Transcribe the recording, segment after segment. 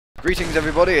Greetings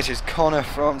everybody, it is Connor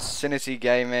from Cinity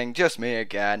Gaming, just me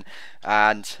again,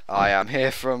 and I am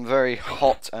here from very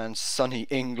hot and sunny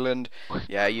England.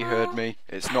 Yeah, you heard me,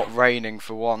 it's not raining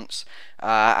for once,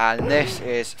 and this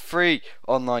is free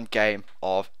online game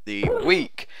of the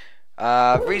week.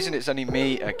 Reason it's only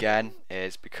me again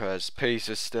is because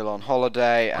Peter's still on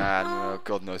holiday and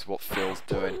God knows what Phil's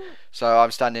doing, so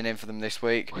I'm standing in for them this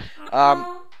week.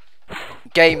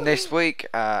 Game this week,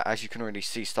 as you can already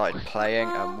see, started playing,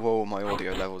 and whoa, my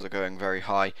audio levels are going very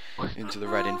high, into the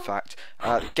red in fact.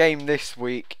 The game this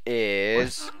week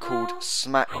is called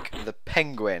Smack the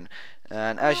Penguin,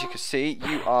 and as you can see,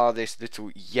 you are this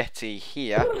little yeti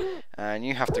here, and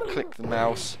you have to click the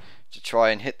mouse to try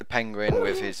and hit the penguin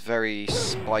with his very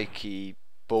spiky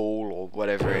ball, or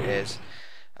whatever it is,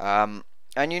 and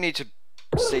you need to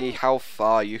see how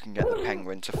far you can get the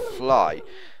penguin to fly.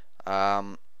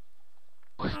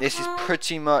 This is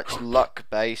pretty much luck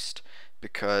based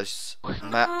because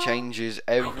map changes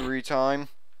every time,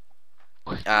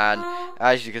 and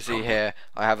as you can see here,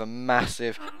 I have a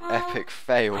massive epic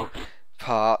fail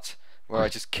part where I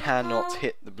just cannot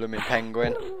hit the blooming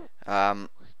penguin.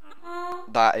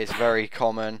 That is very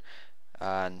common,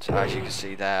 and as you can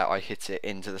see there, I hit it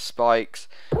into the spikes.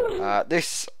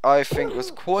 This I think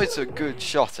was quite a good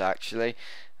shot actually.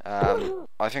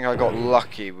 I think I got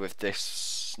lucky with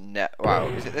this wow,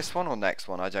 is it this one or next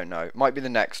one? I don't know. It might be the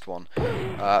next one.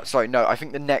 Sorry, no, I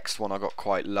think the next one I got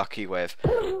quite lucky with.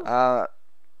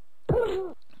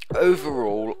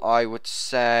 Overall, I would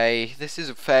say this is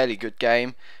a fairly good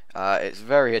game. It's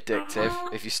very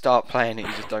addictive. If you start playing it,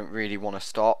 you just don't really want to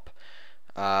stop.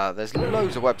 There's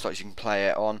loads of websites you can play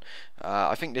it on.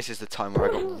 I think this is the time where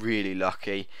I got really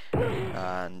lucky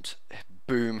and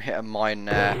boom, hit a mine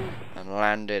there and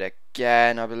landed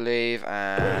again, I believe,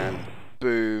 and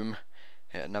boom,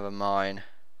 hit another mine,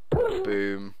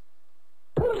 boom,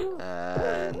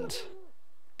 and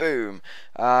boom.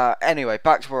 Anyway,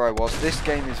 back to where I was. This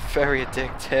game is very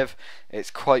addictive.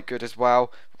 It's quite good as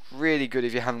well. Really good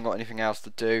if you haven't got anything else to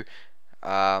do.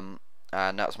 And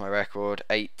that's my record,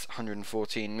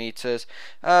 814 meters.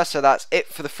 So that's it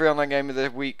for the free online game of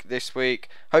the week this week.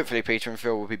 Hopefully Peter and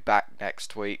Phil will be back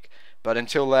next week. But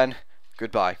until then,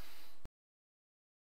 goodbye.